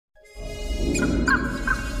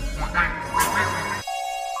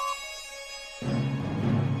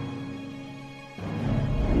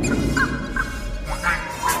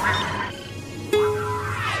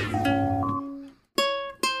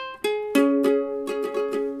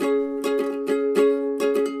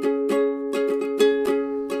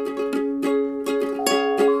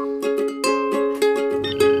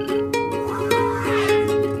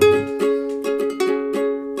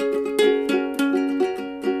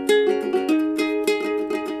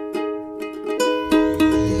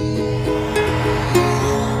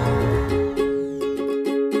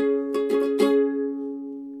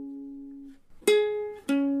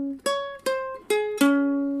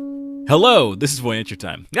Hello, this is Voyenture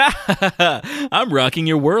time. I'm rocking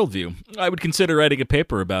your worldview. I would consider writing a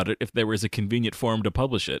paper about it if there was a convenient forum to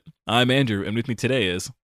publish it. I'm Andrew, and with me today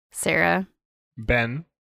is... Sarah. Ben.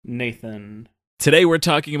 Nathan. Today we're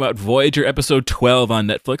talking about Voyager Episode 12 on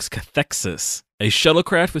Netflix, Cathexis, a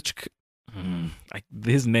shuttlecraft with...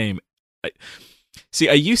 his name... I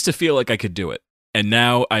used to feel like I could do it, and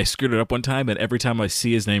now I screwed it up one time, and every time I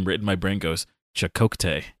see his name written, my brain goes,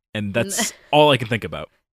 Chakotay, and that's all I can think about.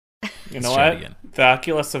 You know what? The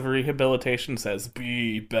Oculus of Rehabilitation says,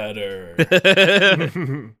 be better.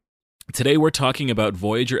 Today we're talking about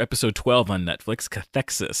Voyager Episode 12 on Netflix,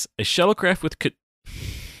 Cathexis, a shuttlecraft with...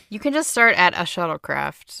 You can just start at a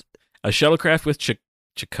shuttlecraft. A shuttlecraft with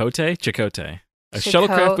Chakotay? Chakotay. A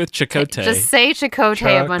shuttlecraft with Chakotay. Just say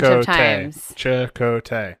Chakotay a bunch of times.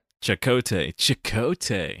 Chakotay. Chakotay.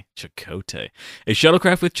 A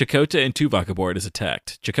shuttlecraft with Chakotay and Tuvok aboard is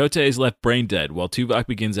attacked. Chakotay is left brain dead while Tuvok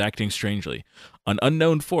begins acting strangely. An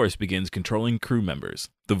unknown force begins controlling crew members.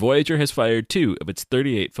 The Voyager has fired 2 of its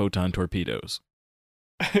 38 photon torpedoes.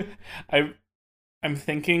 I'm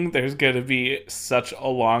thinking there's going to be such a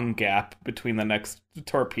long gap between the next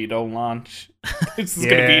torpedo launch. This is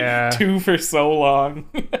going to be 2 for so long.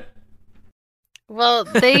 Well,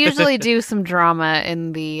 they usually do some drama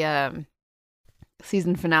in the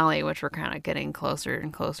season finale, which we're kind of getting closer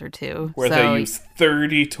and closer to. Where they use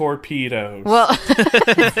 30 torpedoes. Well,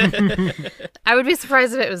 I would be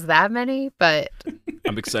surprised if it was that many, but...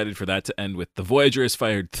 I'm excited for that to end with the Voyager has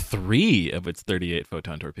fired 3 of its 38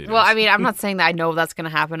 photon torpedoes. Well, I mean, I'm not saying that I know that's going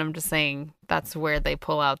to happen. I'm just saying that's where they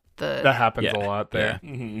pull out the... That happens a lot there. Yeah.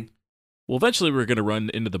 Mm-hmm. Well, eventually we're going to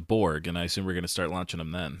run into the Borg, and I assume we're going to start launching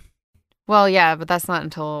them then. Well, yeah, but that's not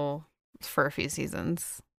until for a few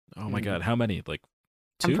seasons. Oh my god, how many? Like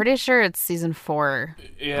 2? I'm pretty sure it's season 4.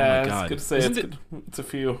 Yeah, I was going to say it's a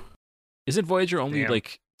few. Isn't Voyager only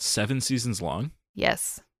like 7 seasons long?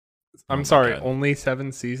 Yes. I'm sorry, only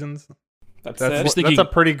 7 seasons? That's a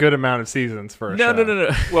pretty good amount of seasons for a show. No.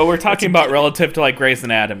 Well, we're talking about relative to like Grey's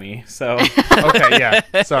Anatomy, so... Okay,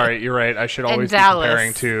 yeah. Sorry, you're right. I should always be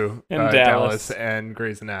comparing to Dallas and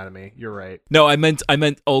Grey's Anatomy. You're right. No, I meant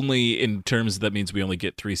only in terms that means we only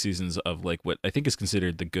get 3 seasons of like what I think is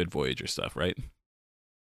considered the good Voyager stuff, right?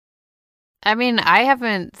 I mean, I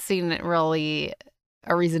haven't seen really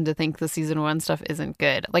a reason to think the season 1 stuff isn't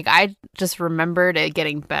good. Like, I just remembered it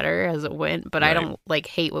getting better as it went, but right. I don't like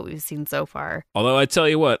hate what we've seen so far. Although I tell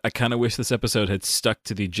you what, I kind of wish this episode had stuck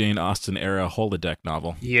to the Jane Austen era holodeck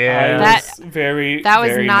novel. Yeah, that was very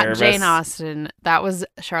not nervous. Jane Austen. That was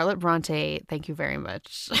Charlotte Bronte. Thank you very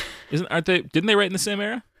much. Didn't they write in the same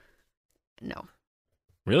era? No.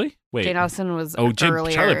 Really? Wait. Jane Austen was earlier.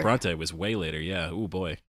 Charlotte Bronte was way later. Yeah. Oh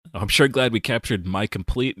boy. I'm sure glad we captured my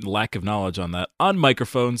complete lack of knowledge on that on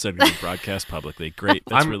microphones and broadcast publicly. Great.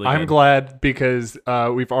 That's really good. I'm glad because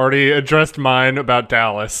we've already addressed mine about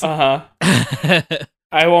Dallas. Uh-huh.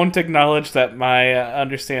 I won't acknowledge that my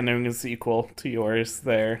understanding is equal to yours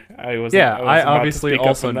there. I obviously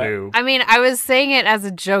also knew. I mean, I was saying it as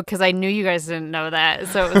a joke because I knew you guys didn't know that,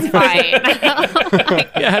 so it was fine.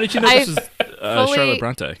 Yeah, how did you know this was Charlotte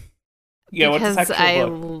Bronte? Yeah, what's the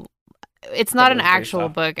actual book? It's not an actual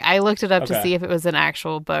book. I looked it up to see if it was an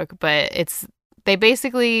actual book, but they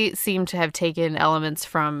basically seem to have taken elements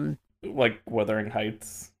from like Wuthering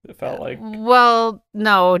Heights, it felt like. Well,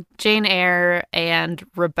 no, Jane Eyre and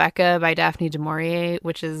Rebecca by Daphne du Maurier,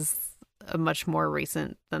 which is a much more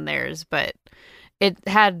recent than theirs, but it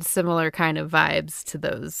had similar kind of vibes to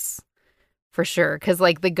those for sure. Because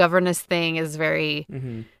like the governess thing is very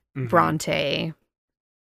Bronte.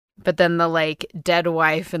 But then the, like, dead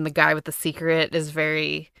wife and the guy with the secret is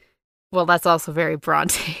very... Well, that's also very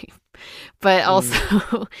Bronte. But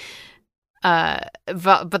also...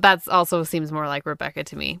 but that's also seems more like Rebecca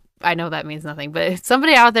to me. I know that means nothing, but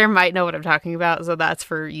somebody out there might know what I'm talking about, so that's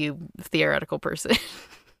for you, theoretical person.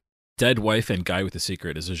 Dead wife and guy with the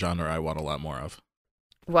secret is a genre I want a lot more of.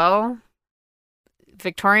 Well,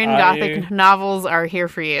 Victorian Gothic novels are here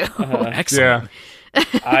for you. Excellent. Yeah.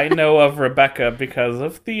 I know of Rebecca because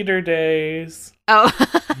of Theater Days. Oh.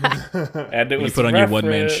 And it was you put on your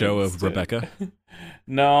one-man referenced. show of Rebecca?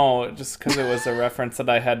 No, just because it was a reference that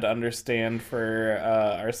I had to understand for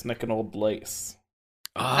Arsenic and Old Lace.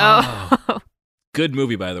 Oh. Good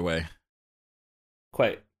movie, by the way.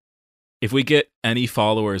 Quite. If we get any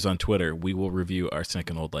followers on Twitter, we will review Arsenic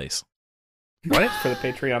and Old Lace. What? For the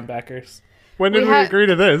Patreon backers. When did we agree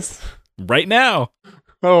to this? Right now.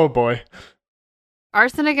 Oh, boy.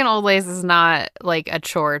 Arsenic and Old Lace is not like a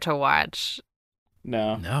chore to watch.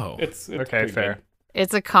 No. It's okay, fair. good.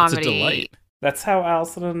 It's a comedy. It's a delight. That's how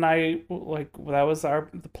Allison and I, that was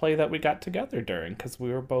the play that we got together during, because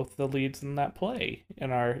we were both the leads in that play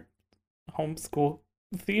in our homeschool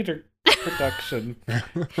theater production.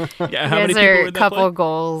 Yeah, how Those many people are were in that couple play?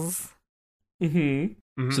 goals.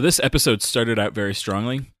 Mm-hmm. So this episode started out very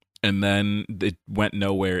strongly, and then it went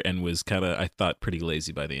nowhere and was kind of, I thought, pretty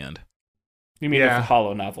lazy by the end. You mean with the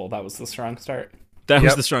hollow novel? That was the strong start. That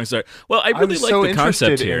was the strong start. Well, I really like the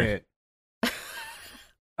concept here.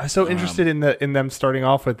 I'm so interested in them starting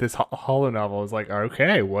off with this hollow novel. I was like,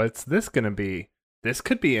 okay, what's this going to be? This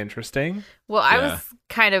could be interesting. Well, I was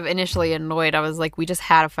kind of initially annoyed. I was like, we just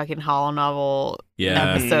had a fucking hollow novel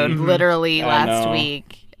episode literally last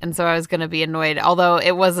week. And so I was going to be annoyed. Although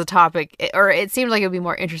it was a topic, or it seemed like it would be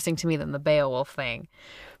more interesting to me than the Beowulf thing.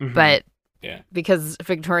 Mm-hmm. But because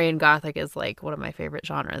Victorian Gothic is like one of my favorite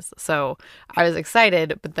genres. So I was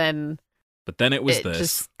excited, but then it was this.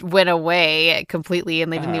 Just went away completely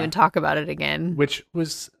and they didn't even talk about it again. Which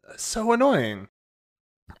was so annoying.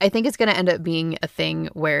 I think it's going to end up being a thing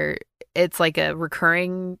where it's like a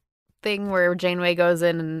recurring thing where Janeway goes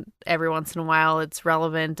in and every once in a while it's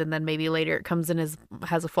relevant and then maybe later it comes in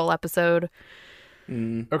has a full episode.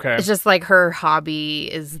 Okay. It's just like her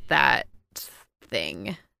hobby is that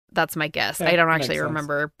thing. That's my guess. Yeah, I don't actually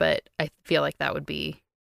remember, but I feel like that would be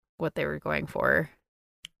what they were going for.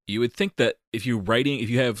 You would think that if you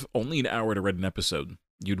have only an hour to write an episode,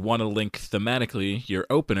 you'd want to link thematically your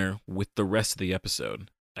opener with the rest of the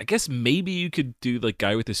episode. I guess maybe you could do like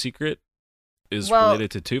Guy with a Secret is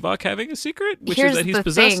related to Tuvok having a secret, which is that he's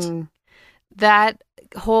possessed. Thing. That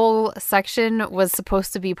whole section was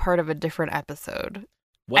supposed to be part of a different episode.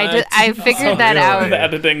 What? I figured that out. The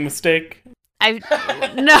editing mistake.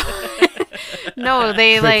 No,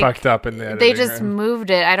 they fucked up in the editing. They just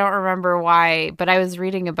moved it. I don't remember why, but I was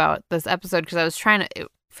reading about this episode because I was trying to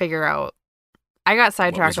figure out. I got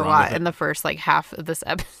sidetracked a lot in the first like half of this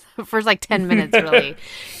episode, first like 10 minutes really,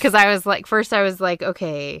 because I was like,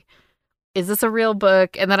 okay, is this a real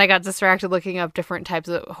book? And then I got distracted looking up different types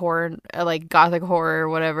of horror, like gothic horror or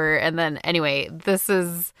whatever. And then anyway, this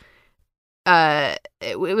is.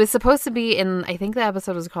 It was supposed to be in. I think the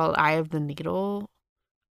episode was called "Eye of the Needle."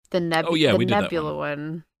 The Nebula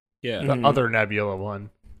one. Yeah, the other Nebula one.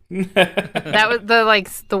 That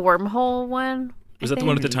was the wormhole one. Was that the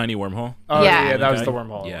one with the tiny wormhole? Oh yeah, that was the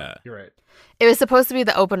wormhole. Yeah, one. You're right. It was supposed to be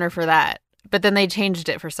the opener for that, but then they changed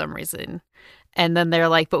it for some reason. And then they're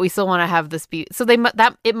like, but we still want to have this be. So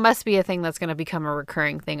it must be a thing that's going to become a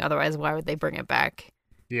recurring thing. Otherwise, why would they bring it back?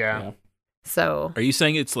 Yeah. So, are you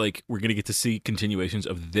saying it's like we're going to get to see continuations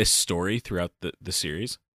of this story throughout the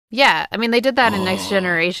series? Yeah, I mean, they did that in Next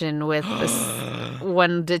Generation with this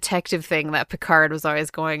one detective thing that Picard was always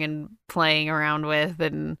going and playing around with,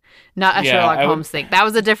 and not a Sherlock Holmes thing. That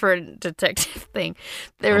was a different detective thing.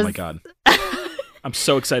 My God. I'm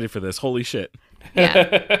so excited for this. Holy shit.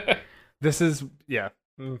 Yeah. This is,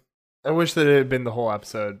 I wish that it had been the whole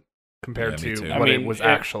episode compared to what it was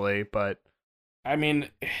actually, but... I mean,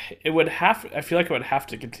 I feel like it would have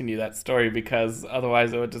to continue that story because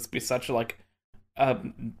otherwise it would just be such a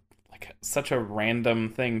random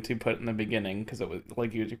thing to put in the beginning because it was,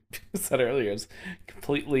 like you said earlier, it's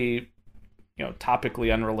completely,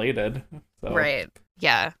 topically unrelated. So. Right.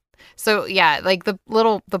 Yeah. So like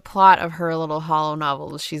the plot of her little hollow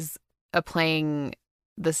novel, she's playing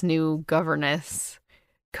this new governess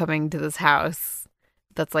coming to this house.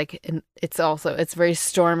 That's like, it's very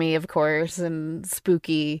stormy, of course, and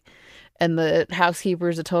spooky. And the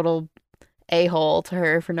housekeeper's a total a-hole to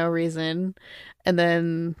her for no reason. And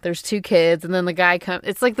then there's two kids, and then the guy comes.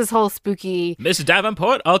 It's like this whole spooky. Miss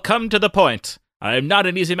Davenport, I'll come to the point. I am not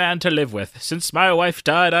an easy man to live with. Since my wife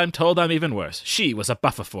died, I'm told I'm even worse. She was a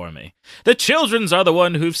buffer for me. The children's are the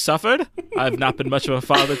one who've suffered. I've not been much of a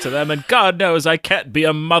father to them, and God knows I can't be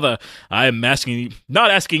a mother. I'm not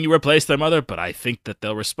asking you to replace their mother, but I think that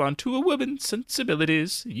they'll respond to a woman's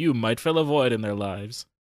sensibilities. You might fill a void in their lives.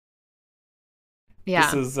 Yeah.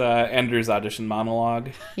 This is Andrew's audition monologue.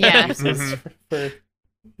 Yeah. For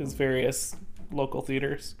his various local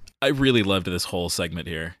theaters. I really loved this whole segment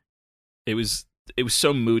here. It was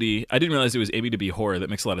so moody. I didn't realize it was aiming to be horror. That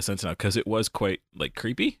makes a lot of sense now because it was quite like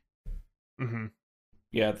creepy. Mm-hmm.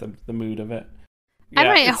 Yeah, the mood of it. I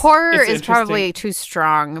Yeah, mean, horror it's is probably too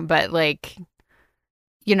strong, but like,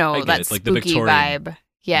 you know, I get that it, like the spooky Victorian- vibe.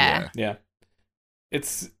 Yeah. Yeah.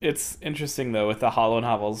 It's interesting though with the Hollow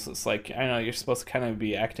novels. It's like, I know you're supposed to kind of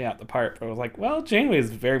be acting out the part, but I was like, well, Janeway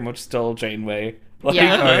is very much still Janeway. Like,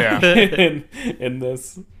 Yeah. Oh, yeah. in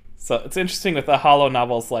this. So it's interesting with the Hollow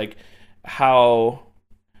novels, like how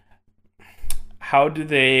do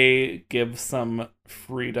they give some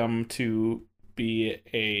freedom to be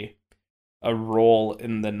a role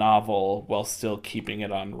in the novel while still keeping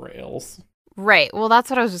it on rails? Right. Well, that's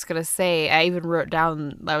what I was just going to say. I even wrote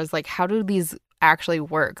down, I was like, how do these actually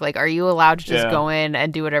work? Like, are you allowed to just go in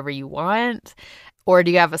and do whatever you want? Or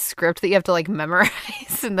do you have a script that you have to like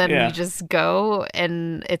memorize and then you just go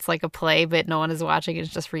and it's like a play, but no one is watching,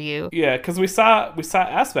 it's just for you? Yeah, because we saw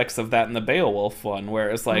aspects of that in the Beowulf one,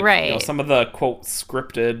 where it's like, you know, some of the quote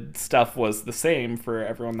scripted stuff was the same for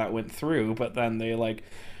everyone that went through, but then they like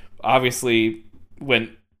obviously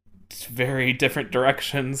went very different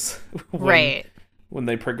directions when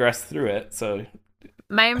they progressed through it. So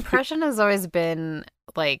my impression has always been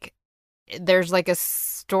like there's like a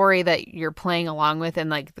story that you're playing along with, and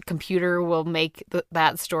like the computer will make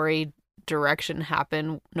that story direction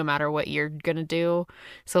happen no matter what you're gonna do.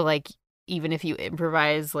 So like even if you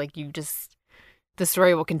improvise, like the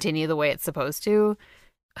story will continue the way it's supposed to,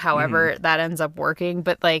 however that ends up working.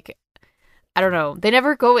 But like, I don't know, they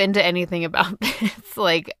never go into anything about this,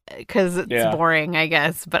 like, because it's boring, I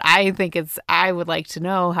guess, but I think I would like to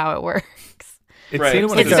know how it works. It's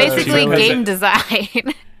basically game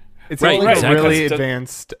design. It's like a really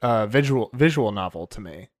advanced visual novel to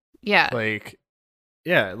me. Yeah. Like,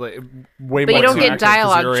 yeah, like way more. But you don't get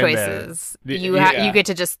dialogue choices. You get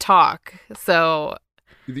to just talk. So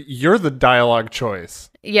you're the dialogue choice.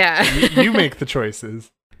 Yeah. You make the choices.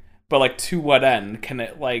 But like, to what end? Can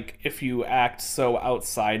it, like, if you act so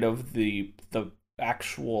outside of the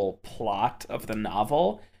actual plot of the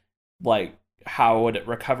novel, like, how would it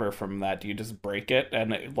recover from that? Do you just break it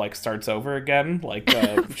and it like starts over again, like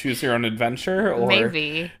choose your own adventure, or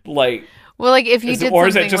maybe like, well, like if you did, or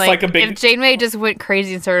is it just like a big? If Janeway just went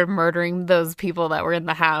crazy and started murdering those people that were in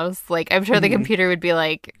the house, like I'm sure the computer would be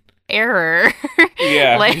like, error,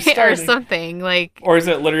 like, or something, like, or is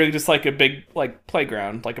it literally just like a big like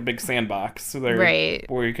playground, like a big sandbox,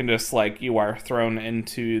 where you can just like, you are thrown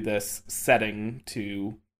into this setting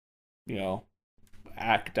to, you know,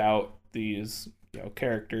 act out these, you know,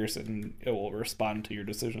 characters, and it will respond to your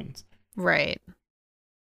decisions. Right.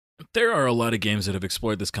 There are a lot of games that have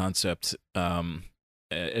explored this concept.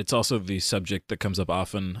 It's also the subject that comes up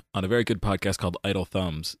often on a very good podcast called Idle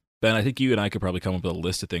Thumbs. Ben, I think you and I could probably come up with a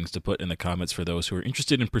list of things to put in the comments for those who are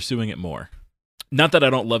interested in pursuing it more. Not that I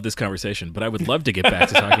don't love this conversation, but I would love to get back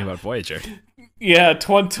to talking about Voyager. Yeah,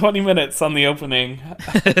 20 minutes on the opening.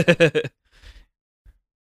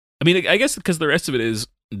 I mean, I guess because the rest of it is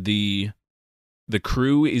the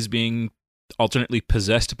crew is being alternately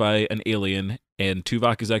possessed by an alien, and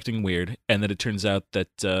Tuvok is acting weird, and then it turns out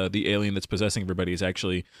that the alien that's possessing everybody is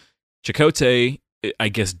actually Chakotay, I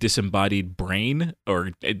guess, disembodied brain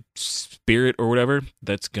or spirit or whatever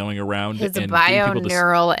that's going around. His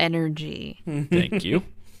bioneural energy. Thank you.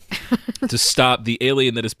 To stop the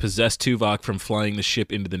alien that has possessed Tuvok from flying the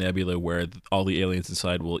ship into the nebula, where all the aliens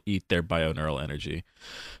inside will eat their bioneural energy.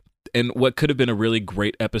 And what could have been a really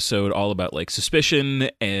great episode all about like suspicion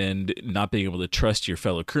and not being able to trust your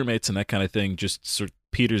fellow crewmates and that kind of thing just sort of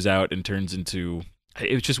peters out and turns into,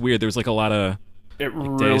 it was just weird. There was like a lot of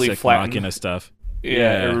really flattened stuff.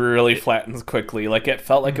 Yeah, it really flattens quickly. Like, it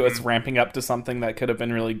felt like it was ramping up to something that could have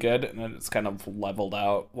been really good, and then it's kind of leveled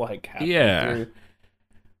out like halfway through.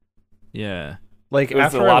 Yeah. Like, it was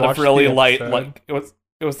after a lot of really light, episode, like it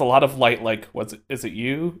was a lot of light, like, is it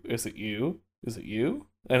you? Is it you? Is it you?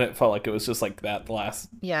 And it felt like it was just like that the last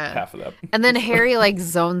half of that. And then Harry like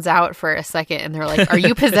zones out for a second, and they're like, "Are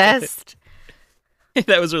you possessed?"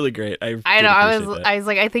 That was really great. I know. I was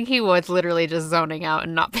like, I think he was literally just zoning out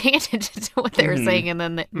and not paying attention to what they were saying, and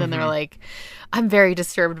then they're like, "I'm very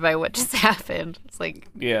disturbed by what just happened." It's like,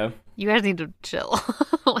 yeah, you guys need to chill.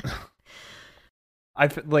 I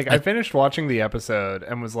finished watching the episode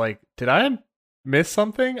and was like, did I miss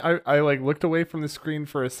something? I like looked away from the screen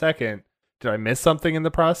for a second. Did I miss something in the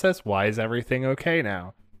process? Why is everything okay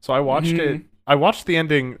now? So I watched it. I watched the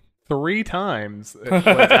ending 3 times like,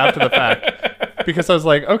 after the fact, because I was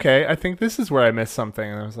like, okay, I think this is where I missed something.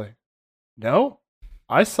 And I was like, no,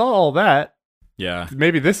 I saw all that. Yeah.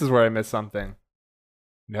 Maybe this is where I missed something.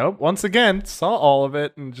 Nope. Once again, saw all of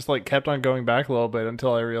it and just like kept on going back a little bit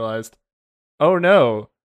until I realized, oh no,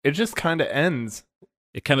 it just kind of ends.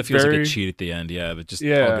 It kind of feels like a cheat at the end, yeah, but just all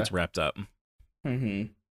gets wrapped up.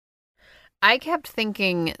 Mm-hmm. I kept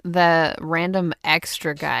thinking the random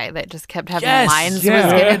extra guy that just kept having lines was Yeah.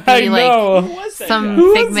 going to be like some Who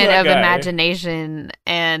was figment that of guy? imagination,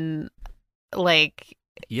 and like,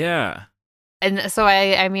 Yeah. and so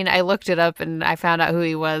I mean, I looked it up and I found out who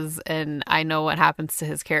he was, and I know what happens to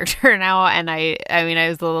his character now. And I mean, I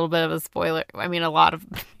was a little bit of a spoiler. I mean, a lot of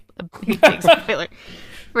a big spoiler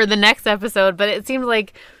for the next episode, but it seemed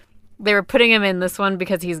like they were putting him in this one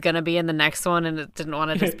because he's going to be in the next one, and it didn't want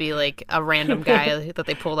to just be like a random guy that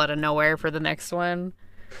they pulled out of nowhere for the next one.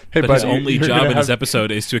 Hey, But his only job in this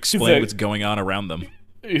episode is to explain like- what's going on around them.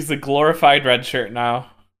 He's a glorified red shirt now.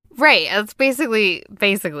 Right. That's basically.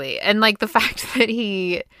 And like the fact that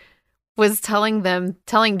he was telling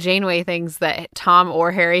Janeway things that Tom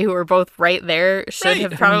or Harry, who were both right there, should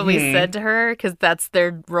have probably said to her, because that's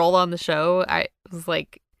their role on the show. I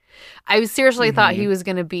seriously thought he was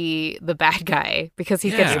going to be the bad guy because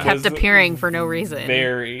he kept appearing for no reason.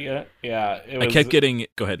 Very, yeah. I kept getting...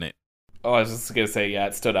 Go ahead, Nate. Oh, I was just going to say, yeah,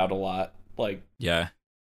 it stood out a lot. Like, Yeah.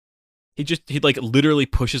 He like literally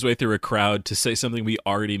pushed his way through a crowd to say something we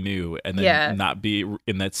already knew and then not be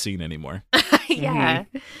in that scene anymore. Yeah.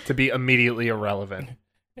 To be immediately irrelevant.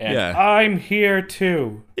 and I'm here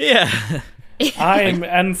too. Yeah. I'm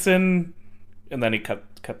Ensign. And then he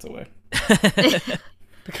cuts away.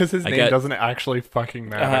 Because his name doesn't actually fucking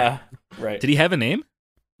matter. Right. Did he have a name?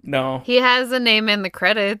 No. He has a name in the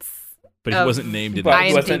credits. But he wasn't named in But the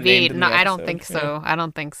he wasn't named IMDb. in No, the I don't episode, think so. I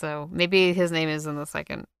don't think so. Maybe his name is in the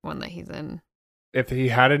second one that he's in. If he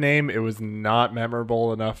had a name, it was not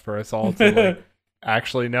memorable enough for us all to like,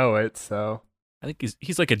 actually know it. So I think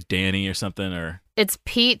he's like a Danny or something, or... It's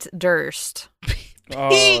Pete Durst.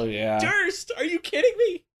 Oh, yeah. Durst! Are you kidding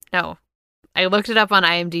me? No. I looked it up on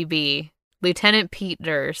IMDb. Lieutenant Pete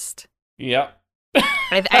Durst. Yep.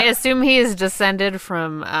 I assume he is descended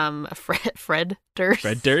from Fred Durst.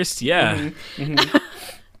 Fred Durst? Yeah. Mm-hmm. Mm-hmm.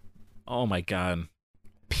 Oh my god.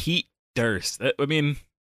 Pete Durst. I mean,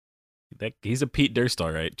 he's a Pete Durst,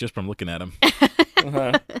 all right, just from looking at him.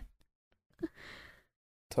 Uh-huh.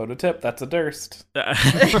 Toe to tip, that's a Durst.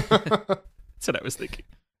 That's what I was thinking.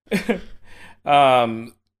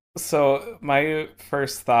 So my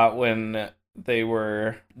first thought when they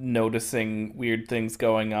were noticing weird things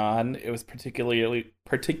going on, it was particularly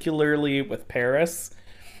with Paris.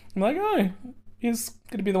 I'm like, oh, he's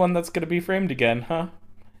gonna be the one that's gonna be framed again, huh?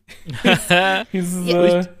 He's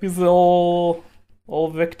the old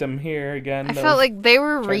victim here again. I felt like they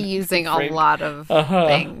were reusing a lot of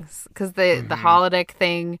things, because the holodeck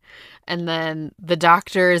thing, and then the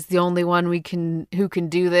Doctor is the only one who can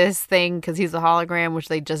do this thing because he's a hologram, which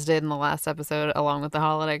they just did in the last episode along with the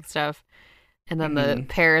holodeck stuff, and then the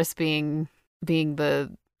Paris being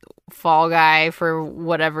the fall guy for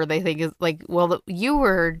whatever they think is like. Well,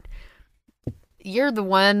 you're the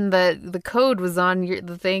one that the code was on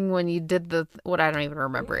the thing when you did what I don't even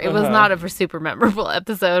remember. It was not a super memorable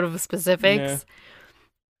episode of specifics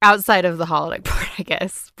outside of the holodeck part, I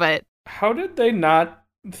guess. But how did they not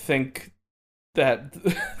think that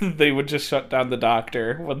they would just shut down the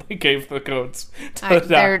Doctor when they gave the codes to the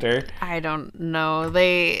Doctor? I don't know.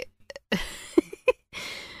 They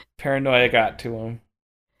paranoia got to him.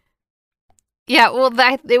 Yeah, well,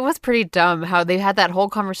 it was pretty dumb how they had that whole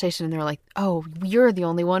conversation and they're like, "Oh, you're the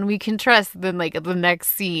only one we can trust." Then, like, the next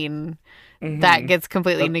scene, that gets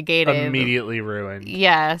completely negated, immediately ruined.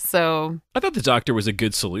 Yeah, so I thought the Doctor was a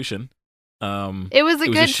good solution. It was a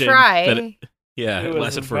good try. It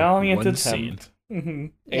lasted for one scene. Mm-hmm.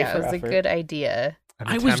 Yeah, it was a good idea.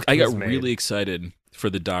 I got really excited for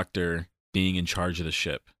the Doctor being in charge of the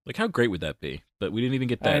ship. Like, how great would that be? But we didn't even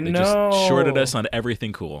get that. They just shorted us on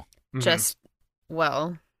everything cool. Just.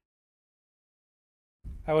 Well,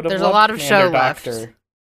 there's a lot of show left.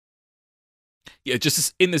 Yeah,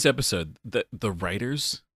 just in this episode, the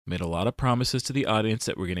writers made a lot of promises to the audience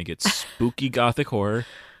that we're going to get spooky gothic horror,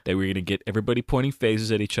 that we're going to get everybody pointing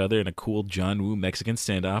faces at each other in a cool John Woo Mexican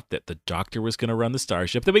standoff, that the Doctor was going to run the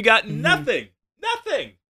starship. Then we got nothing.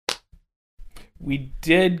 Nothing. We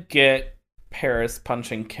did get Paris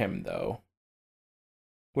punching Kim, though,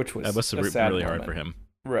 which was that must have been really hard for him.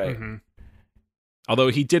 Right. Mm-hmm. Although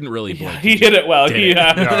he didn't really blink. He hit it well. He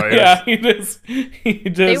just.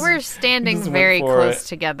 They were standing very close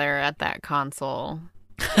together at that console.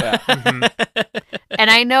 Yeah. And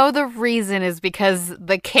I know the reason is because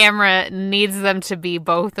the camera needs them to be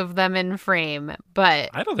both of them in frame, but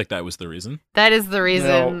I don't think that was the reason. that is the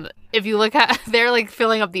reason. No. If you look at, they're like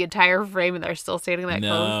filling up the entire frame and they're still standing that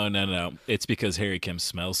close. No. It's because Harry Kim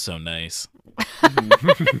smells so nice.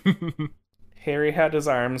 Harry had his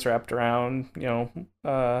arms wrapped around,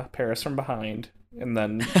 Paris from behind, and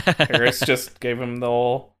then Paris just gave him the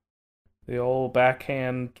old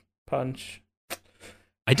backhand punch.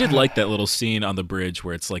 I did like that little scene on the bridge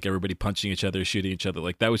where it's like everybody punching each other, shooting each other.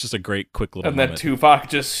 Like that was just a great, quick little And then moment. Tupac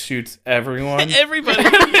just shoots everyone. Everybody.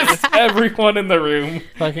 Just everyone in the room.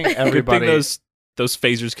 Fucking Good everybody. thing those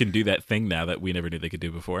phasers can do that thing now that we never knew they could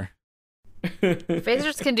do before.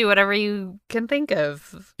 Phasers can do whatever you can think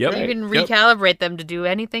of. Yep. You can Yep. recalibrate them to do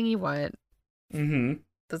anything you want. Mm-hmm.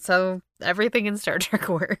 That's how everything in Star Trek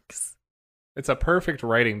works. It's a perfect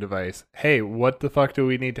writing device. Hey, what the fuck do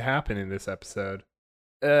we need to happen in this episode?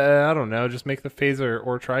 I don't know. Just make the phaser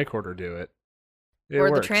or tricorder do it. It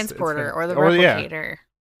Or works. the transporter, or the yeah. replicator.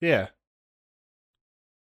 Yeah.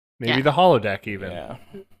 Maybe Yeah. the holodeck even. Yeah.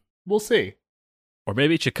 We'll see. Or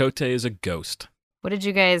maybe Chakotay is a ghost. What did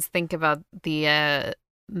you guys think about the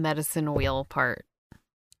medicine wheel part?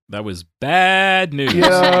 That was bad news.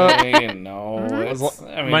 Yeah. No.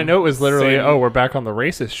 Mhm. My note was literally, same. oh, we're back on the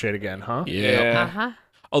racist shit again, huh? Yeah. Uh-huh.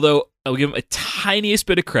 Although I'll give him a tiniest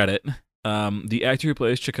bit of credit. The actor who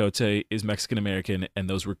plays Chakotay is Mexican American, and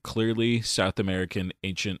those were clearly South American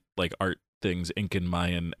ancient like art things, Incan,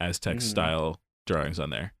 Mayan, Aztec style drawings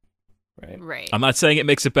on there. Right. I'm not saying it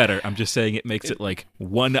makes it better. I'm just saying it makes it like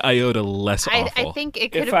one iota less awful. I think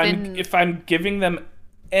it could If have been. if I'm giving them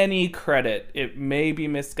any credit, it may be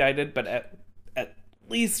misguided, but at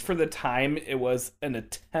least for the time, it was an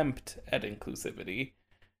attempt at inclusivity.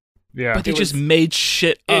 Yeah. But they It just was- made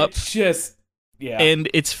shit up. And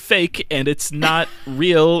it's fake, and it's not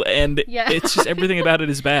real, and Yeah. it's just everything about it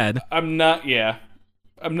is bad. I'm not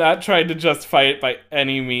trying to justify it by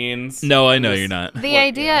any means. No, I know you're not. The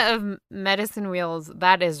idea of medicine wheels,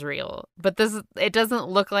 that is real. But it doesn't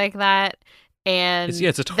look like that. And It's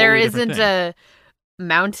a totally there different isn't a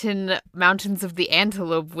mountains of the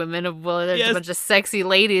antelope women of there's Yes. a bunch of sexy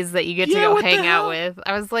ladies that you get to Yeah, go what the hang out hell? with.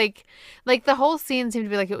 I was like the whole scene seemed to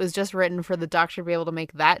be like it was just written for the Doctor to be able to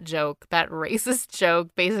make that joke, that racist joke,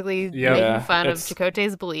 basically Yeah. making fun of It's-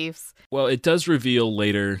 Chakotay's beliefs. Well, it does reveal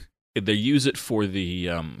later. They use it for the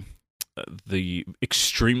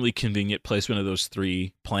extremely convenient placement of those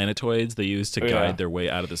 3 planetoids they use to Oh, yeah. guide their way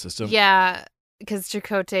out of the system. Yeah, because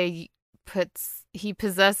Chakotay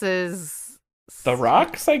possesses The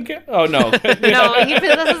rocks, I guess? Oh, no. No, he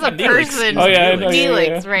possesses a Neelix. person. Oh, yeah, I know,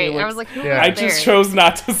 Neelix, right. Neelix. I was like, who Yeah. was I just there? chose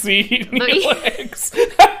not to see Neelix.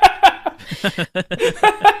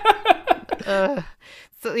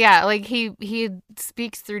 So yeah, like he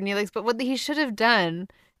speaks through Neelix, but what he should have done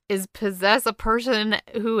is possess a person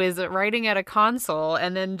who is writing at a console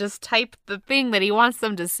and then just type the thing that he wants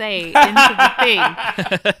them to say into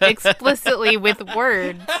the thing explicitly with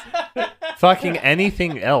words. Fucking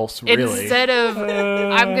anything else, really. Instead of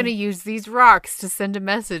I'm gonna use these rocks to send a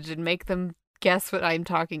message and make them guess what I'm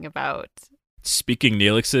talking about. Speaking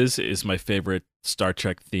Neelix's is my favorite Star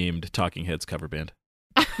Trek themed Talking Heads cover band.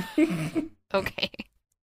 Okay.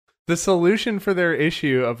 The solution for their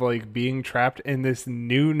issue of like being trapped in this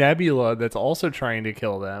new nebula that's also trying to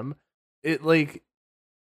kill them, it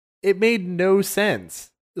made no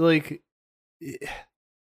sense. Why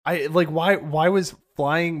was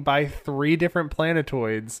flying by 3 different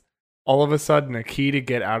planetoids all of a sudden a key to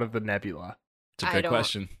get out of the nebula? It's a I great don't-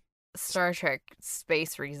 question. Star Trek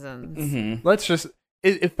space reasons. Mm-hmm. Let's just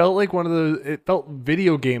it felt like one of those, it felt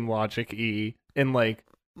video game logic-y in like,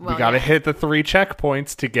 Well, we gotta yeah. hit the 3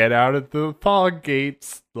 checkpoints to get out of the fog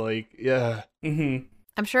gates. Like, yeah. Mm-hmm.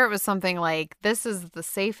 I'm sure it was something like, this is the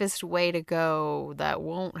safest way to go that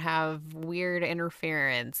won't have weird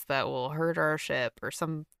interference that will hurt our ship or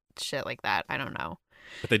some shit like that. I don't know.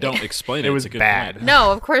 But they don't explain it. It was It's a good bad. point.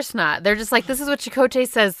 No, of course not. They're just like, this is what Chakotay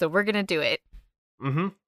says, so we're going to do it. Mm-hmm.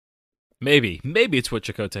 Maybe it's what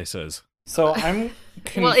Chakotay says. So I'm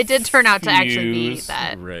Well, it did turn out to actually be confused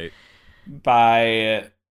that. Right.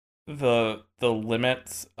 by the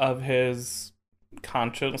limits of his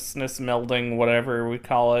consciousness melding, whatever we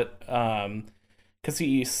call it, because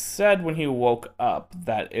he said when he woke up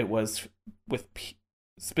that it was with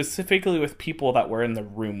specifically with people that were in the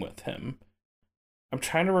room with him. I'm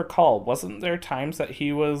trying to recall, wasn't there times that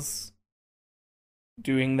he was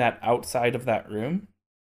doing that outside of that room?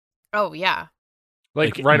 Oh, yeah.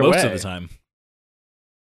 Like right away. most of the time.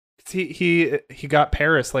 He got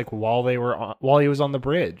Paris like while he was on the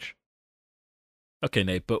bridge. Okay,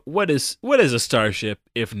 Nate, but what is a starship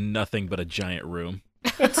if nothing but a giant room?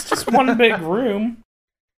 It's just one big room.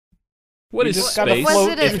 What is space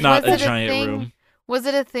if not a giant room? Was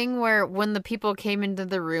it a thing where when the people came into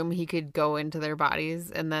the room, he could go into their bodies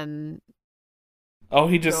and then... Oh,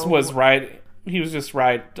 he just was right. He was just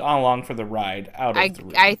along for the ride out of the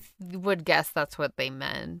room. I would guess that's what they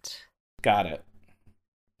meant. Got it.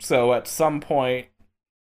 So at some point,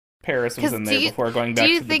 Paris was in there before going back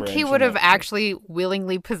to the bridge. Do you think he would have actually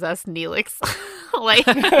willingly possessed Neelix? Like,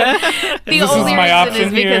 the only reason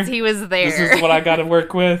is because he was there. This is what I got to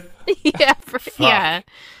work with? Yeah, yeah.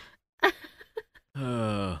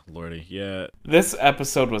 Oh, Lordy, yeah. This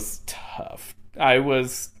episode was tough. I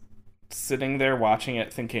was sitting there watching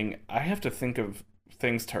it thinking, I have to think of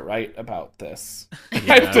things to write about this.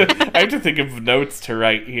 Yeah. I have to think of notes to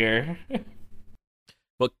write here.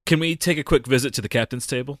 Well, can we take a quick visit to the captain's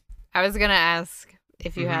table? I was going to ask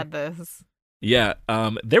if you had this. Yeah,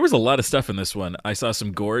 there was a lot of stuff in this one. I saw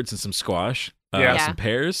some gourds and some squash, some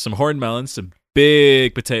pears, some horned melons, some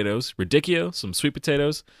big potatoes, radicchio, some sweet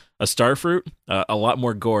potatoes, a star fruit, a lot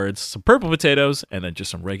more gourds, some purple potatoes, and then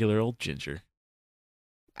just some regular old ginger.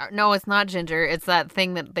 No, it's not ginger. It's that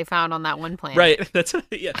thing that they found on that one plant. Right. That's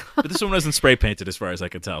yeah. But this one wasn't spray painted as far as I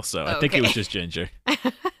could tell, so I think it was just ginger.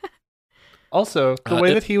 Also, the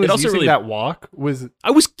way that he was using really, that walk was...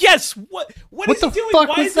 Yes! What is he doing? Fuck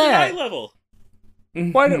Why was is that? it eye level?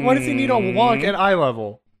 Why does he need a walk at eye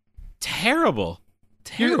level? Terrible.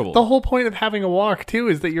 The whole point of having a walk, too,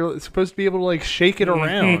 is that you're supposed to be able to, like, shake it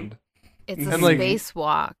around. It's a space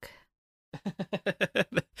walk.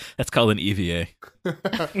 That's called an EVA.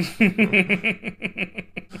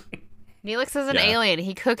 Neelix is an alien.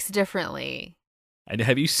 He cooks differently. And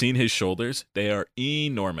have you seen his shoulders? They are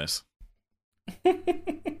enormous.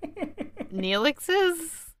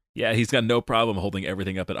 Neelix's? Yeah, he's got no problem holding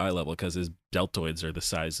everything up at eye level because his deltoids are the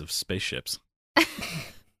size of spaceships.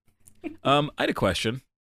 I had a question.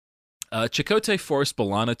 Chakotay forced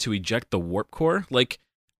B'Elanna to eject the warp core. Like,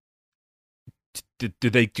 do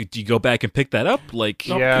you go back and pick that up? Like,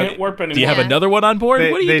 nope, can't warp anymore. Do you have another one on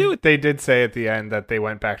board? What do you do? They did say at the end that they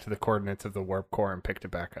went back to the coordinates of the warp core and picked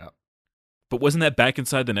it back up. But wasn't that back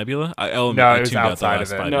inside the nebula? No, it was outside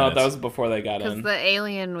of it. No, that was before they got in. Because the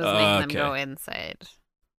alien was making them go inside.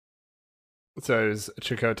 So it was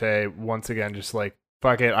Chakotay once again just like,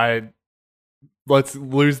 fuck it, let's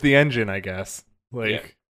lose the engine, I guess.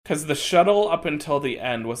 Like, because the shuttle up until the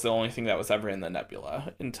end was the only thing that was ever in the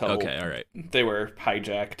nebula until they were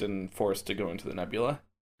hijacked and forced to go into the nebula.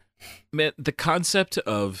 Man, the concept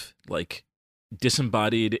of like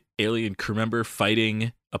disembodied alien crew member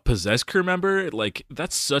fighting a possessed crew member, like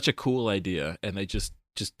that's such a cool idea, and they just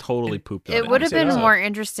totally pooped on it. It would have been more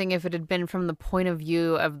interesting if it had been from the point of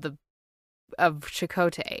view of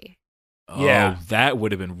Chakotay. Oh, yeah, that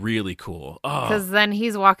would have been really cool. Because then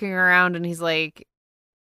he's walking around and he's like,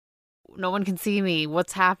 no one can see me.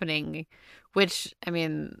 What's happening? Which, I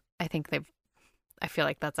mean, I feel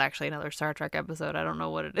like that's actually another Star Trek episode. I don't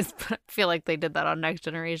know what it is, but I feel like they did that on Next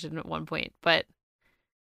Generation at one point. But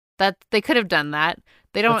that they could have done that.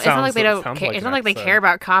 They don't. It's not like they don't. It's not like they care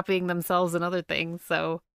about copying themselves and other things.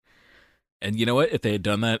 So. And you know what? If they had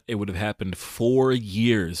done that, it would have happened 4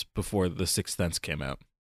 years before The Sixth Sense came out.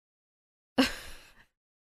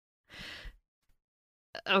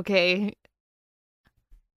 Okay.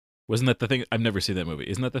 Wasn't that the thing? I've never seen that movie.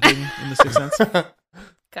 Isn't that the thing in The Sixth Sense?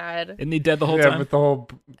 God. Isn't he dead the whole time? But the whole...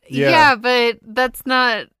 Yeah, but that's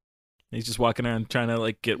not... He's just walking around trying to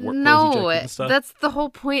like get work and stuff. That's the whole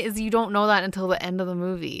point. Is you don't know that until the end of the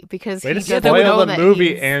movie because he doesn't know the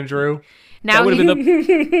movie, Andrew. Now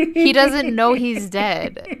he doesn't know he's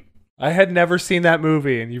dead. I had never seen that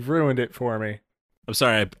movie, and you've ruined it for me. I'm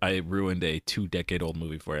sorry, I ruined a 2-decade-old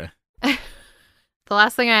movie for you. The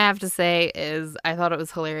last thing I have to say is I thought it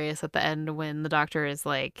was hilarious at the end when the doctor is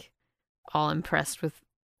like all impressed with.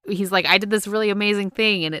 He's like, I did this really amazing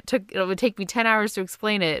thing, and it would take me 10 hours to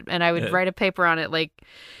explain it, and I would write a paper on it, like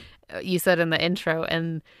you said in the intro,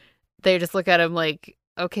 and they just look at him like,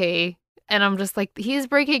 okay, and I'm just like, he's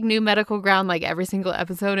breaking new medical ground like every single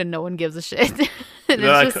episode, and no one gives a shit, and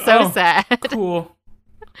it's just so sad. Cool.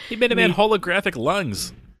 He made him in holographic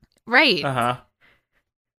lungs, right?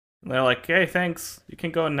 They're like, hey, thanks, you can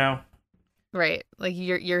go now. Right, like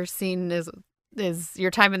your scene is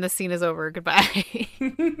your time in the scene is over. Goodbye.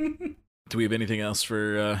 Do we have anything else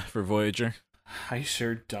for Voyager? I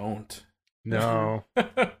sure don't. No.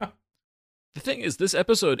 The thing is, this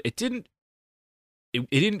episode it didn't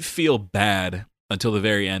feel bad until the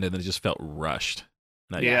very end, and then it just felt rushed.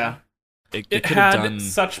 It had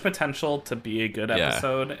such potential to be a good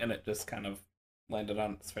episode, and it just kind of landed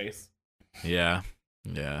on its face. Yeah.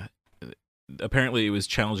 apparently it was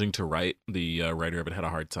challenging to write. The writer of it had a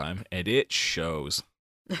hard time, and it shows.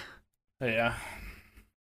 Yeah.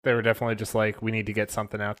 They were definitely just like, we need to get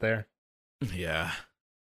something out there. Yeah.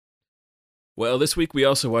 Well, this week we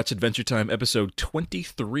also watched Adventure Time episode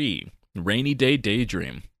 23, Rainy Day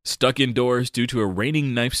Daydream. Stuck indoors due to a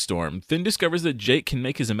raining knife storm, Finn discovers that Jake can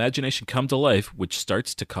make his imagination come to life, which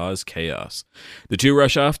starts to cause chaos. The two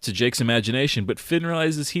rush off to Jake's imagination, but Finn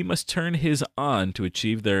realizes he must turn his on to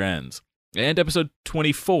achieve their ends. And episode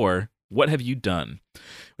 24, What Have You Done?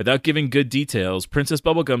 Without giving good details, Princess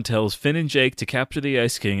Bubblegum tells Finn and Jake to capture the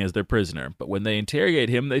Ice King as their prisoner, but when they interrogate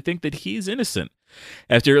him, they think that he's innocent.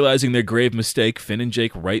 After realizing their grave mistake, Finn and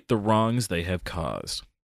Jake right the wrongs they have caused.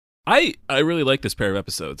 I really like this pair of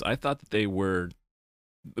episodes. I thought that they were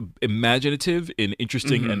imaginative in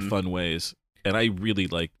interesting and fun ways. And I really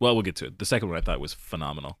liked, well, we'll get to it. The second one I thought was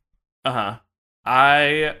phenomenal.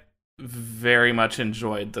 I very much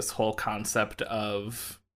enjoyed this whole concept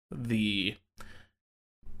of the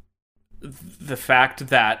fact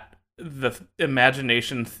that the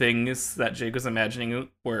imagination things that Jake was imagining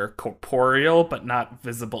were corporeal but not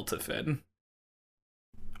visible to Finn.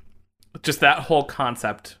 Just that whole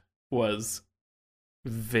concept was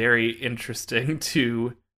very interesting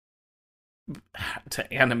to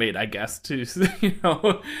animate, I guess, to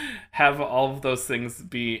have all of those things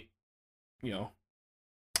be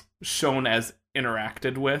shown as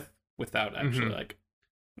interacted with without actually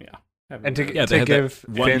and to they give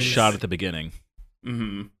one Finn's, shot at the beginning.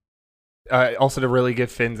 Also to really give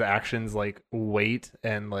Finn's actions like weight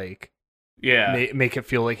and like make it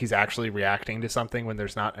feel like he's actually reacting to something when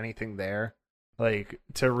there's not anything there. Like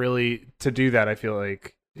to do that, I feel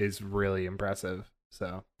like is really impressive.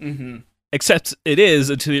 So, except it is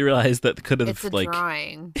until you realize that could have it's a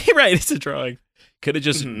drawing. Right, it's a drawing. Could have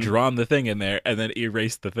just drawn the thing in there and then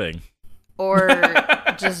erased the thing, or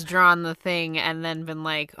just drawn the thing and then been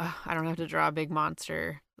like, oh, I don't have to draw a big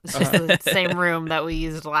monster. It's just the same room that we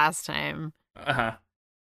used last time.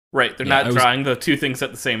 Right, they're not drawing the two things at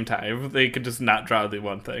the same time. They could just not draw the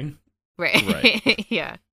one thing. Right.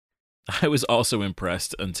 Yeah. I was also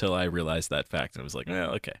impressed until I realized that fact. I was like,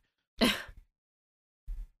 well, okay.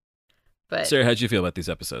 But Sarah, how'd you feel about these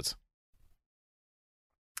episodes?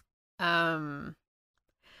 I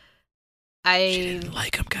She didn't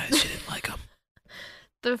like them, guys. She didn't like them.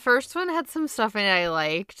 The first one had some stuff in it I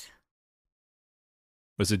liked.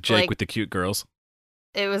 Was it Jake with the cute girls?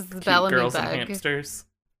 It was the Cute Bellamy girls bug. and hamsters.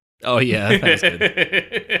 Oh yeah, that was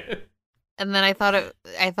good. And then I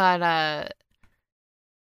thought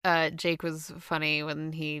Jake was funny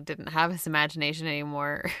when he didn't have his imagination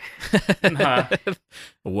anymore.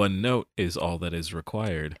 One note is all that is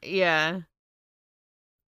required. Yeah.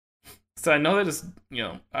 So I know that is,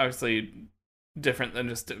 obviously different than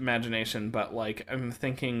just imagination, but like I'm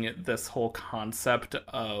thinking this whole concept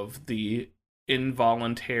of the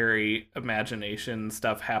involuntary imagination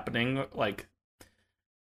stuff happening, like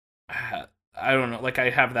I don't know, like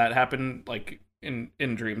I have that happen like in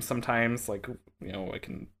dreams sometimes, like I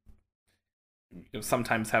can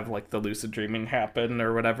sometimes have like the lucid dreaming happen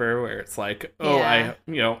or whatever, where it's like, I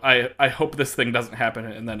hope this thing doesn't happen,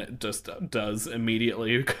 and then it just does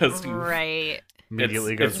immediately because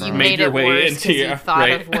immediately goes you wrong. made it way worse into you thought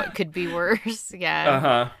of what could be worse.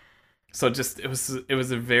 Yeah. So just it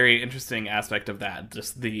was a very interesting aspect of that,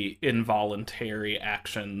 just the involuntary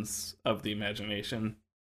actions of the imagination.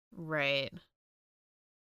 Right.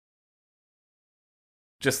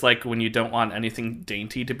 Just like when you don't want anything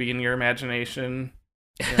dainty to be in your imagination.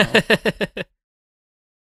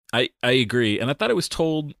 I agree, and I thought it was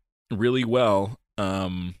told really well,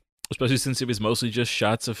 especially since it was mostly just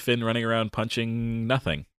shots of Finn running around punching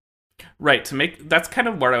nothing. Right, that's kind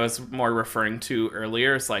of what I was more referring to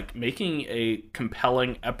earlier. It's like making a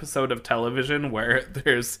compelling episode of television where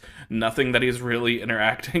there's nothing that he's really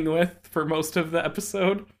interacting with for most of the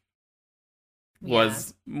episode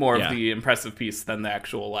was more of the impressive piece than the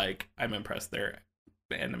actual, like, I'm impressed they're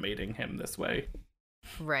animating him this way.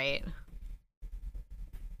 Right.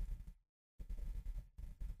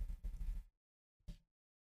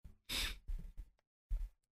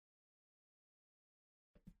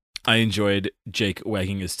 I enjoyed Jake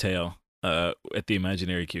wagging his tail at the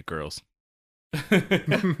imaginary cute girls.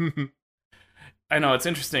 I know, it's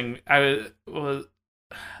interesting. It's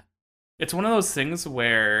one of those things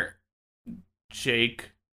where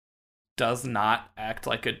Jake does not act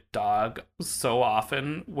like a dog so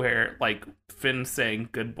often, where like Finn saying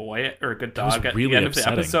good boy or good dog at the end of the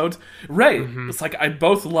episode. Right. It's like I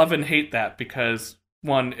both love and hate that, because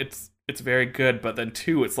one, it's very good, but then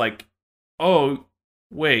two, it's like, oh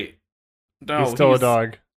wait, no, he's still a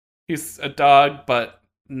dog. He's a dog, but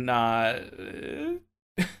not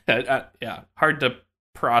hard to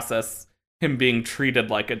process him being treated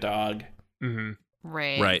like a dog. Mm-hmm.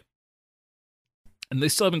 Right. And they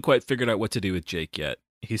still haven't quite figured out what to do with Jake yet.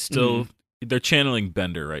 He's still they're channeling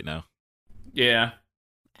Bender right now. Yeah.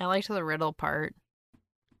 I liked the riddle part.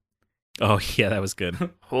 Oh yeah, that was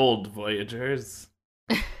good. Hold, Voyagers.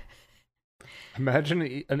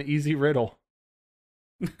 Imagine an easy riddle.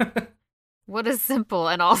 What is simple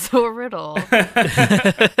and also a riddle?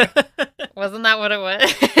 Wasn't that what it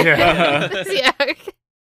was? Yeah.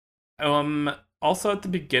 Yeah. Also at the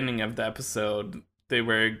beginning of the episode, they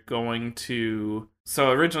were going to...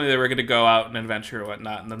 So originally they were going to go out and adventure or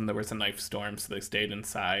whatnot, and then there was a knife storm, so they stayed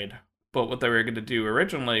inside. But what they were going to do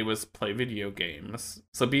originally was play video games.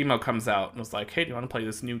 So BMO comes out and was like, hey, do you want to play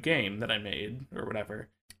this new game that I made? Or whatever.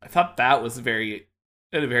 I thought that was a very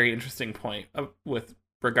interesting point with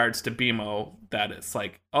regards to BMO, that it's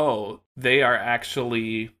like, oh, they are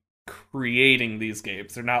actually creating these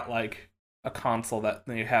games. They're not like a console that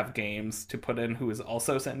they have games to put in who is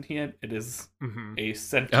also sentient. It is a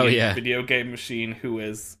sentient video game machine who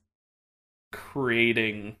is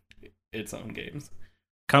creating its own games.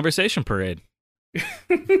 Conversation Parade. I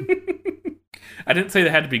didn't say they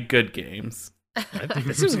had to be good games. I think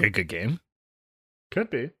this was a good game. Could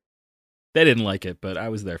be. They didn't like it, but I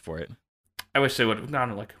was there for it. I wish they would have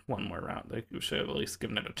gone like one more round. They should have at least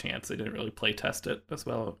given it a chance. They didn't really play test it as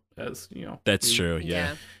well as, That's true,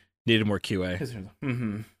 yeah. Needed more QA.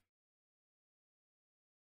 Mm-hmm.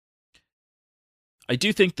 I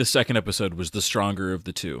do think the second episode was the stronger of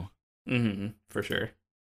the two. Mm-hmm, for sure.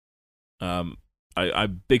 I'm a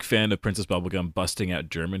big fan of Princess Bubblegum busting out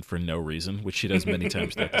German for no reason, which she does many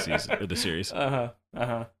times throughout the season or the series.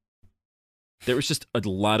 There was just a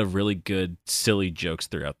lot of really good, silly jokes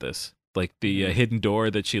throughout this. Like the hidden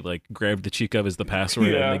door that she like grabbed the cheek of as the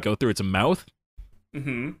password, and they go through its mouth.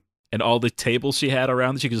 Mm-hmm. And all the tables she had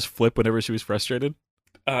around that she could just flip whenever she was frustrated.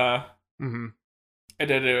 I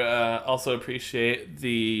did also appreciate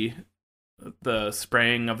the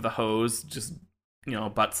spraying of the hose, just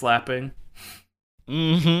butt slapping.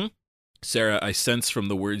 Mm-hmm. Sarah, I sense from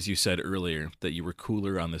the words you said earlier that you were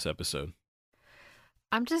cooler on this episode.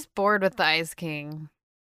 I'm just bored with the Ice King.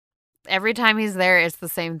 Every time he's there, it's the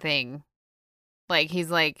same thing. Like, he's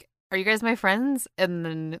like, are you guys my friends? And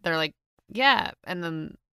then they're like, yeah. And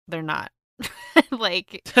then they're not.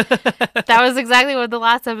 Like, that was exactly what the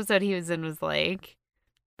last episode he was in was like.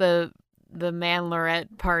 The Man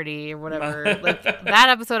Lorette party or whatever. Like, that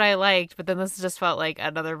episode I liked, but then this just felt like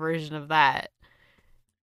another version of that.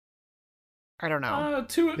 I don't know.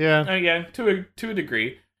 To a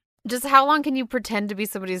degree. Just how long can you pretend to be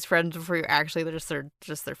somebody's friend before you're actually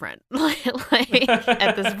just their friend? Like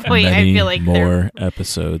at this point, I feel like more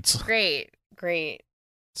episodes. Great.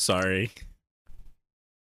 Sorry,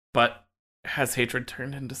 but has hatred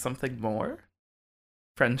turned into something more?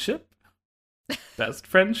 Friendship, best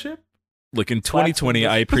friendship. Look, in 2020,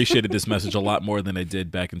 I appreciated this message a lot more than I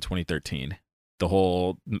did back in 2013. The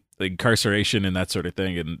whole incarceration and that sort of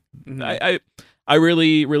thing, and I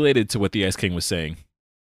really related to what the Ice King was saying.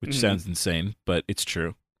 Which sounds insane, but it's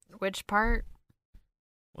true. Which part?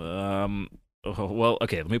 Well,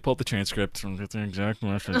 okay, let me pull up the transcript and get the exact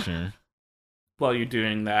message here. While you're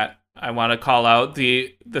doing that, I want to call out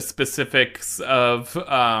the specifics of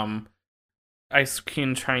Ice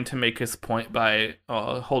King trying to make his point by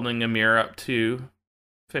holding a mirror up to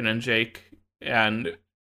Finn and Jake and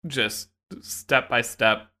just step by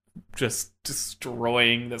step just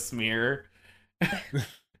destroying this mirror.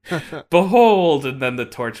 Behold, and then the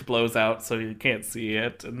torch blows out so you can't see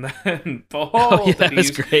it, and then behold, that was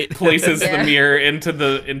great. Places the mirror into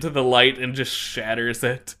the light and just shatters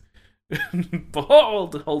it.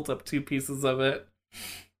 Behold, holds up two pieces of it.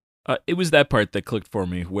 It was that part that clicked for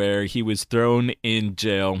me, where he was thrown in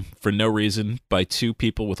jail for no reason by two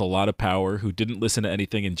people with a lot of power who didn't listen to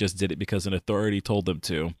anything and just did it because an authority told them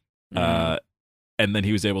to. And then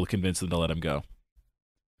he was able to convince them to let him go.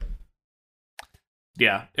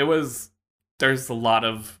 Yeah, it was. There's a lot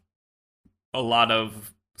of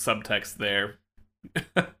subtext there.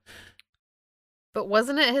 But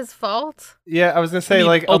wasn't it his fault? Yeah, I was gonna say,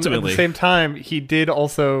 ultimately, at the same time, he did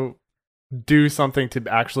also do something to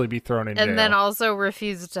actually be thrown in jail, and then also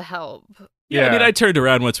refused to help. Yeah, I mean, I turned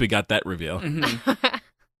around once we got that reveal. Mm-hmm.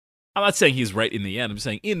 I'm not saying he's right in the end. I'm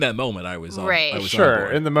saying in that moment, I was right. I was sure,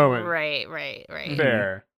 in the moment, right.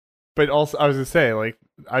 Fair, but also I was gonna say,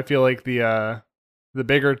 I feel like the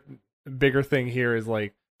bigger thing here is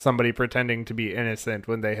like somebody pretending to be innocent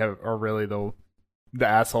when they are really the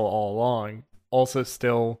asshole all along. Also,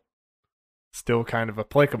 still kind of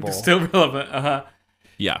applicable. Still relevant.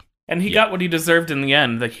 Yeah. And he got what he deserved in the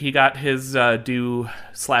end. Like, he got his due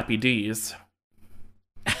slappy D's.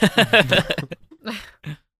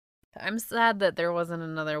 I'm sad that there wasn't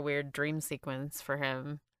another weird dream sequence for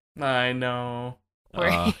him. I know.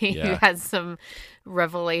 Where he had some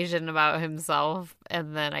revelation about himself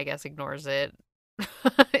and then I guess ignores it.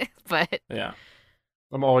 But yeah.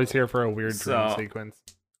 I'm always here for a weird dream sequence.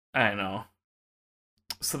 I know.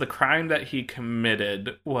 So the crime that he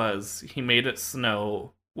committed was he made it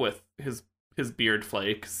snow with his beard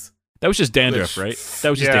flakes. That was just dandruff, right? That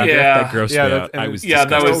was just dandruff. That grossed me out.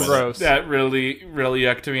 That was gross. That really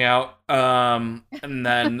yucked me out. And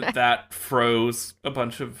then that froze a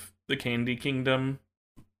bunch of the Candy Kingdom.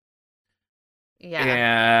 Yeah.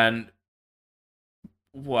 And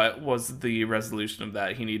what was the resolution of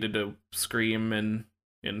that? He needed to scream in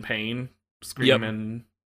pain, scream in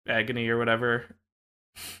agony or whatever.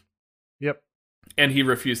 Yep. And he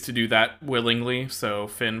refused to do that willingly, so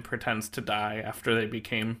Finn pretends to die after they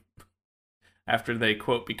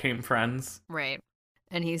quote became friends. Right.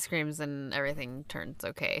 And he screams and everything turns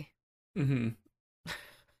okay. Mm-hmm.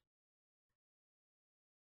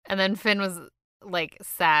 And then Finn was like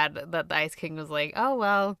sad that the Ice King was like, oh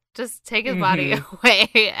well, just take his body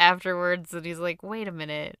away afterwards. And he's like, wait a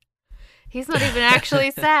minute. He's not even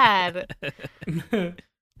actually sad.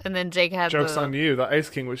 And then Jake had Joke's on you. The Ice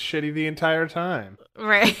King was shitty the entire time.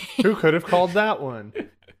 Right. Who could have called that one?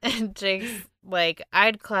 And Jake's like,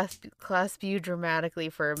 I'd clasp you dramatically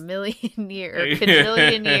for 1,000,000 years,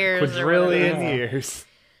 quadrillion years. Quadrillion years.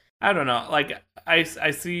 I don't know. Like, I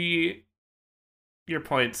see your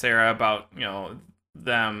point, Sarah, about, you know,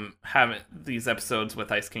 them having these episodes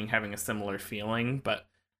with Ice King having a similar feeling, but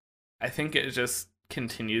I think it just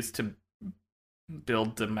continues to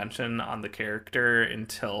build dimension on the character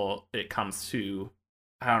until it comes to,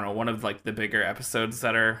 I don't know, one of like the bigger episodes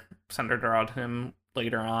that are centered around him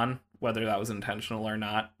later on, whether that was intentional or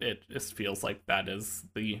not. It just feels like that is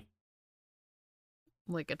the,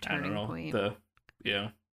 like, a turning point.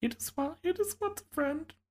 He just wants a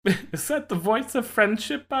friend. Is that the voice of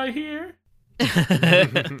friendship I hear?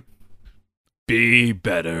 Be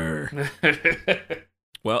better.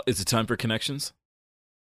 Well, is it time for connections?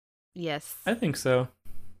 Yes. I think so.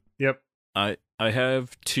 Yep. I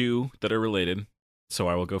have two that are related, so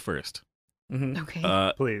I will go first. Mm-hmm.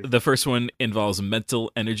 Okay. Please. The first one involves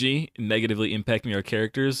mental energy negatively impacting our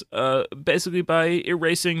characters, basically by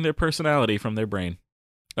erasing their personality from their brain.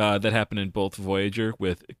 That happened in both Voyager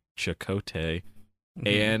with Chakotay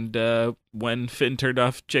and when Finn turned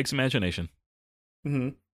off Jake's imagination.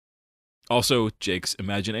 Mm-hmm. Also, Jake's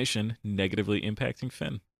imagination negatively impacting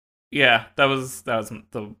Finn. Yeah, that was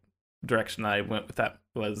the direction I went with. That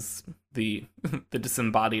was the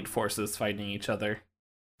disembodied forces fighting each other.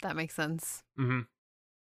 That makes sense. Mm-hmm.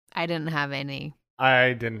 I didn't have any.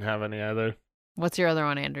 I didn't have any either. What's your other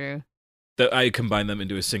one, Andrew? I combined them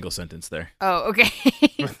into a single sentence there. Oh, okay.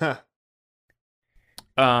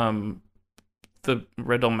 The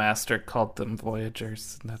Riddle Master called them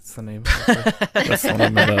Voyagers. That's the name of it. That's the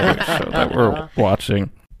name of the show that we're watching.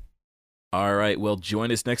 All right, well,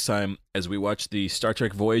 join us next time as we watch the Star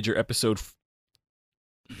Trek Voyager episode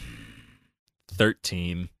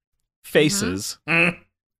 13, Faces. Mm-hmm.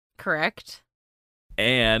 Correct.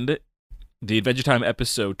 And the Adventure Time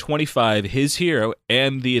episode 25, His Hero,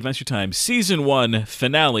 and the Adventure Time season 1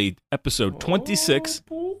 finale, episode 26,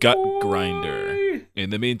 Gut Grinder. In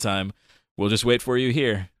the meantime, we'll just wait for you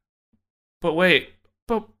here. But we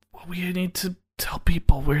need to tell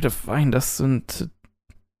people where to find us and to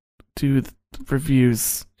do the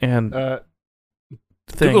reviews and things.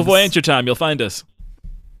 Google Voyenture Time, you'll find us.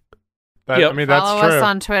 I mean, that's Follow true. us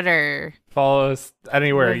on Twitter. Follow us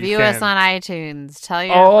anywhere Review you can. us on iTunes. Tell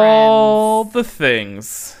your all friends. the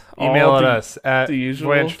things. Email us at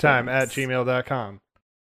usual voyenturetime@gmail.com.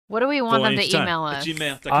 What do we want them to email us?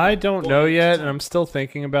 I don't know yet, and I'm still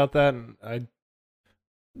thinking about that. And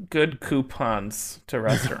good coupons to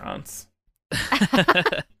restaurants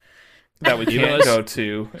that we can't go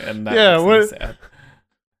to, and that makes me sad.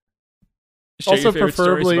 Share also, your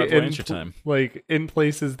preferably time. in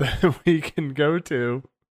places that we can go to.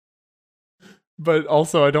 But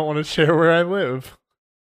also, I don't want to share where I live.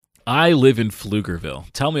 I live in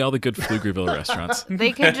Pflugerville. Tell me all the good Pflugerville restaurants.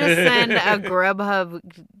 They could just send a Grubhub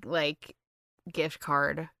gift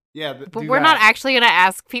card. Yeah, but we're not actually going to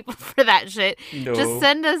ask people for that shit. No. Just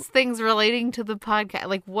send us things relating to the podcast.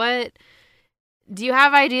 Like, what do you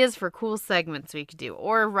have ideas for cool segments we could do,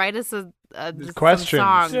 or write us questions?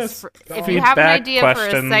 Songs. Just if you have an idea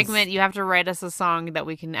questions. for a segment, you have to write us a song that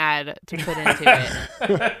we can add to put into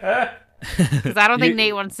it. Because I don't think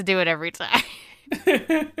Nate wants to do it every time.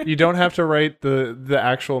 You don't have to write the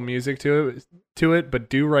actual music to it, but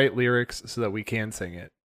do write lyrics so that we can sing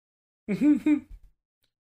it.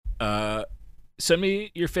 Send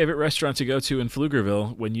me your favorite restaurant to go to in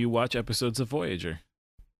Pflugerville when you watch episodes of Voyager.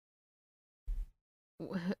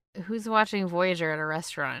 Who's watching Voyager at a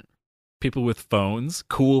restaurant? People with phones,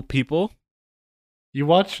 cool people. You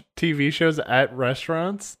watch TV shows at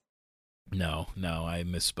restaurants? No, I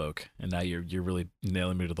misspoke, and now you're really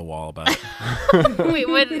nailing me to the wall about it. Wait,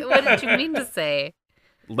 what did you mean to say?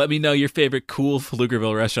 Let me know your favorite cool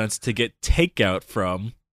Pflugerville restaurants to get takeout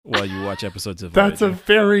from while you watch episodes of Voyager. That's a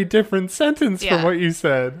very different sentence from what you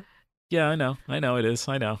said. Yeah, I know it is.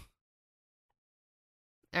 I know.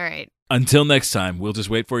 All right. Until next time, we'll just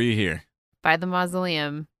wait for you here. By the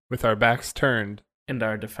mausoleum. With our backs turned. And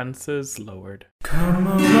our defenses lowered. Come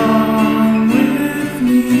along with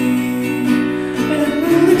me and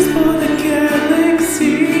we'll explore the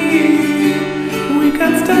galaxy. We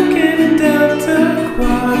got stuck in Delta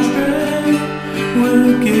Quadrant.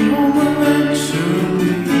 We'll get home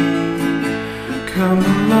eventually. Come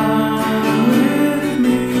along with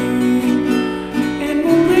me and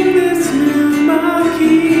we'll bring this new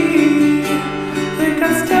marquee. They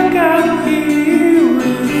got stuck out here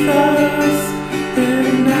with us.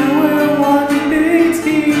 And now we're one big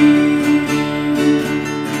team.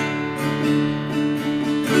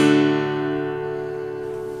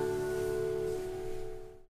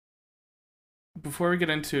 Before we get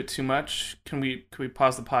into it too much, can we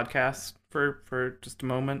pause the podcast for just a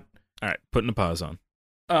moment? All right, putting a pause on.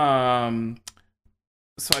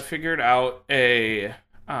 So I figured out I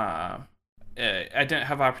didn't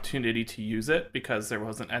have opportunity to use it because there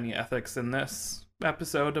wasn't any ethics in this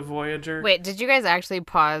episode of Voyager. Wait, did you guys actually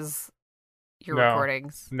pause your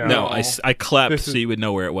recordings? No, I clapped so you would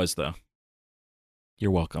know where it was, though.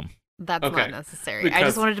 You're welcome. That's Okay. not necessary. Because- I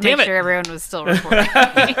just wanted to make sure everyone was still recording.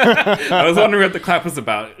 I was wondering what the clap was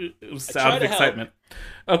about. It was out of excitement.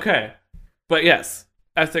 Okay. But yes,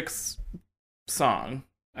 ethics song.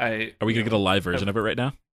 Are we going to get a live version of it right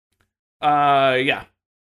now? Yeah.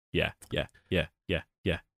 Yeah.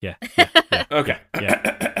 Okay.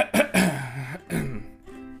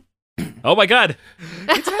 Oh my god!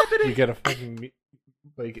 You get a fucking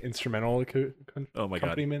instrumental Oh my god.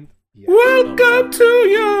 accompaniment. Yeah. Welcome to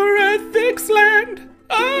your ethics land.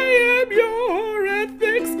 I am your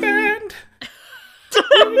ethics band.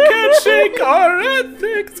 You can't shake our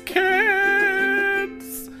ethics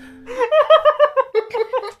cans.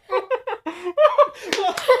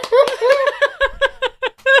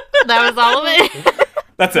 That was all of it?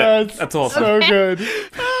 That's it. That's all. So good.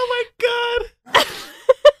 Oh my god!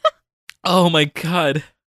 Oh my god!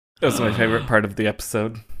 That was my favorite part of the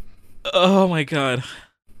episode. Oh my god!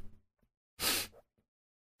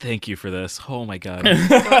 Thank you for this. Oh my god!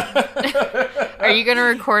 Are you going to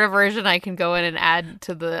record a version I can go in and add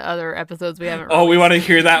to the other episodes we haven't Oh, we released? want to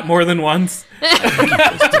hear that more than once?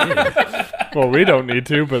 Well, we don't need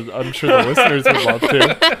to, but I'm sure the listeners would love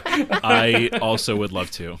to. I also would love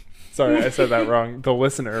to. Sorry, I said that wrong. The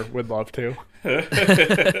listener would love to.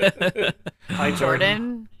 Hi,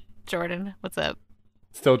 Jordan, what's up?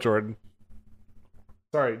 Still Jordan.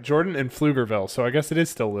 Sorry, Jordan and Pflugerville, so I guess it is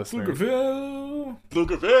still listeners. Pflugerville.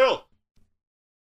 Pflugerville!